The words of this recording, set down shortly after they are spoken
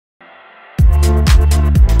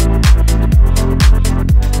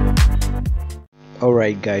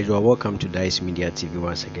Alright guys, well, welcome to Dice Media TV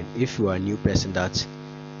once again. If you are a new person that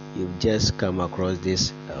you've just come across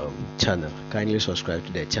this channel, kindly subscribe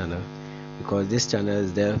to the channel, because this channel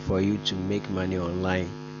is there for you to make money online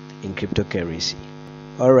in cryptocurrency.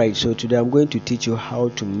 Alright, so today I'm going to teach you how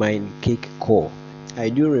to mine CAKECORE. I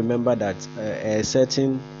do remember that a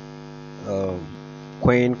certain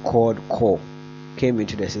coin called Core came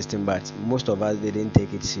into the system, but most of us didn't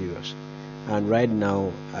take it serious, and right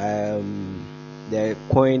now the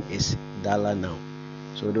coin is $1 now.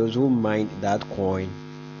 So those who mined that coin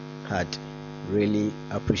had really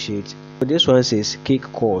appreciate. So this one says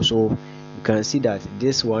CAKECORE, so you can see that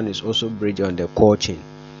this one is also bridged on the core chain.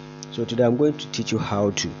 So today I'm going to teach you how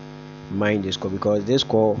to mine this core, because this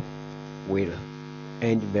core will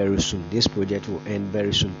end very soon. This project will end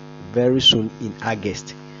very soon in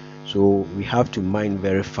August. So we have to mine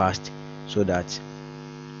very fast so that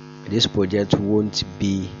this project won't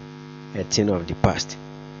be a thing of the past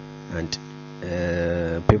and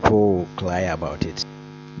people will cry about it.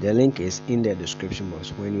 The link is in the description box.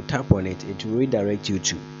 When you tap on it, it will redirect you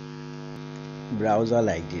to browser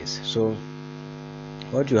like this. So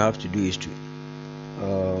what you have to do is to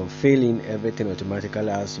fill in everything automatically.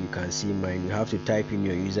 As you can see mine, you have to type in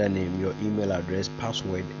your username, your email address,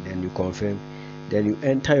 password, then you confirm, then you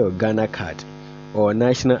enter your Ghana card or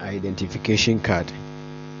national identification card.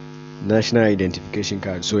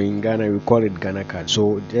 So in Ghana we call it Ghana card.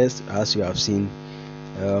 So just as you have seen,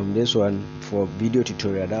 this one for video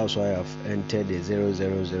tutorial, that's why I have entered the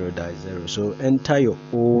 000-0. So enter your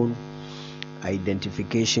own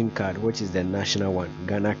identification card, which is the national one,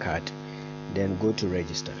 Ghana card, then go to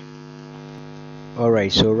register.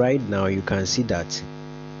 Alright, so right now you can see that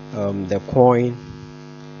the coin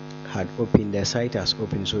had opened, the site has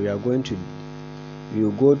opened. So you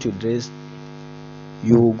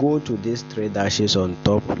will go to these three dashes on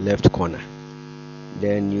top left corner,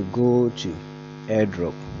 then you go to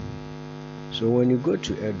airdrop. So when you go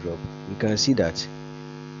to airdrop, you can see that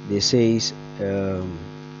they says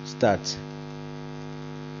start.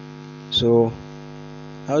 So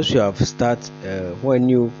as you have start, when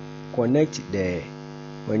you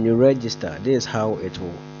register, this is how it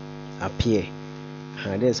will appear,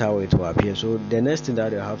 and this is how it will appear. So the next thing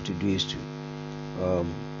that you have to do is to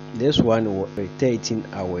this one will be 13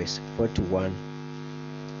 hours 41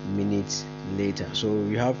 minutes later, so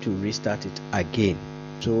you have to restart it again.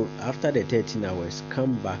 So after the 13 hours,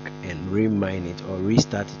 come back and remine it or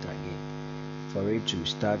restart it again for it to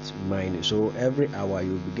start mining. So every hour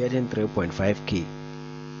you'll be getting 3.5k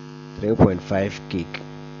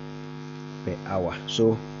per hour.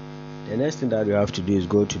 So the next thing that you have to do is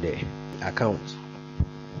go to the account.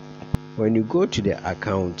 When you go to the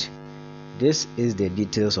account, this is the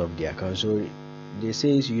details of the account. So they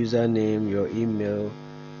says username, your email,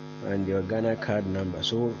 and your Ghana card number.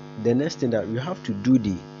 So the next thing that you have to do,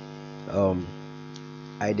 the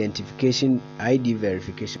identification ID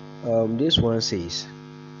verification. This one says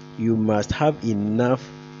you must have enough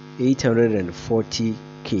 840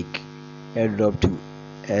 cake airdrop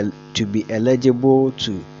to be eligible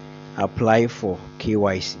to apply for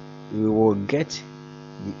KYC. We will get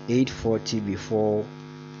the 840 before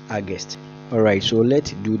August. Alright, so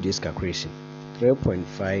let's do this calculation.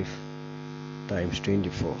 3.5 times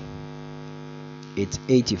 24, it's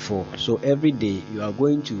 84. So every day you are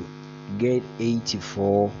going to get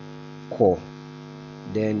 84 core,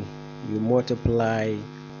 then you multiply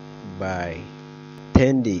by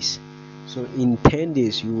 10 days. So in 10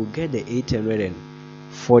 days you will get the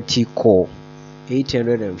 840 core,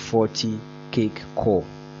 840 CAKECORE.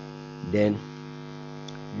 Then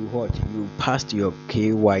you passed your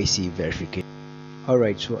KYC verification.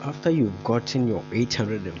 Alright, so after you've gotten your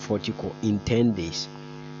 840 core in 10 days,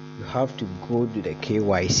 you have to go to the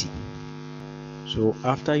KYC. So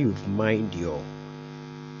after you've mined your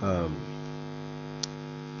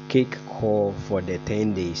CAKECORE for the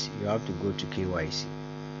 10 days, you have to go to KYC.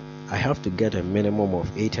 I have to get a minimum of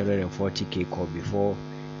 840 CAKECORE before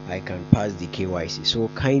I can pass the KYC. So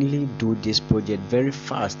kindly do this project very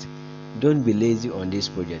fast. Don't be lazy on this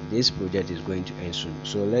project. This project is going to end soon.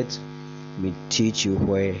 So let me teach you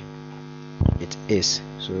where it is.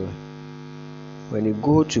 So when you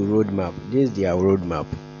go to roadmap, this is their roadmap.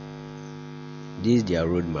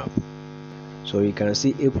 So you can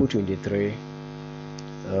see April 23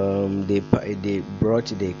 they brought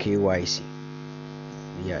the KYC.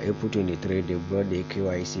 Yeah, April 23 they brought the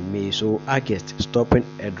KYC. May, so August stopping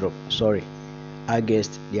airdrop.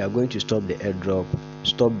 August they are going to stop the airdrop,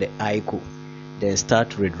 stop the ICO, then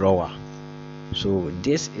start withdrawal. So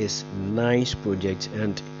this is nice project,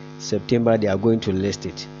 and September they are going to list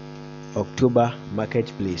it. October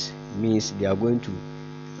marketplace, means they are going to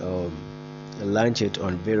launch it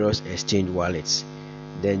on various exchange wallets.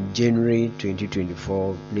 Then January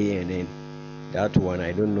 2024 play, and then that one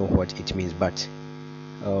I don't know what it means, but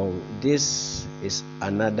this is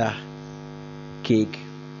another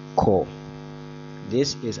CAKECORE.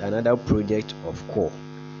 This is another project of Core.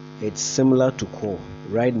 It's similar to Core.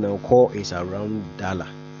 Right now Core is around $1,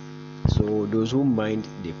 so those who mind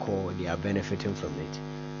the Core, they are benefiting from it.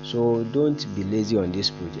 So don't be lazy on this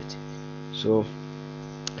project. So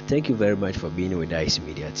thank you very much for being with ICE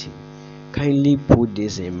Media team. Kindly put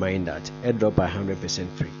this in mind that airdrop are 100%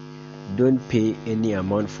 free. Don't pay any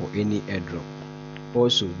amount for any airdrop.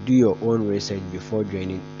 Also, do your own research before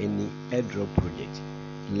joining any airdrop project.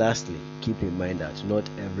 Lastly, keep in mind that not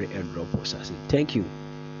every airdrop will succeed. Thank you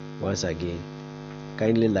once again.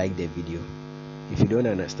 Kindly like the video. If you don't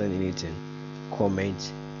understand anything,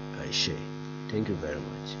 comment and share. Thank you very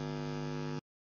much.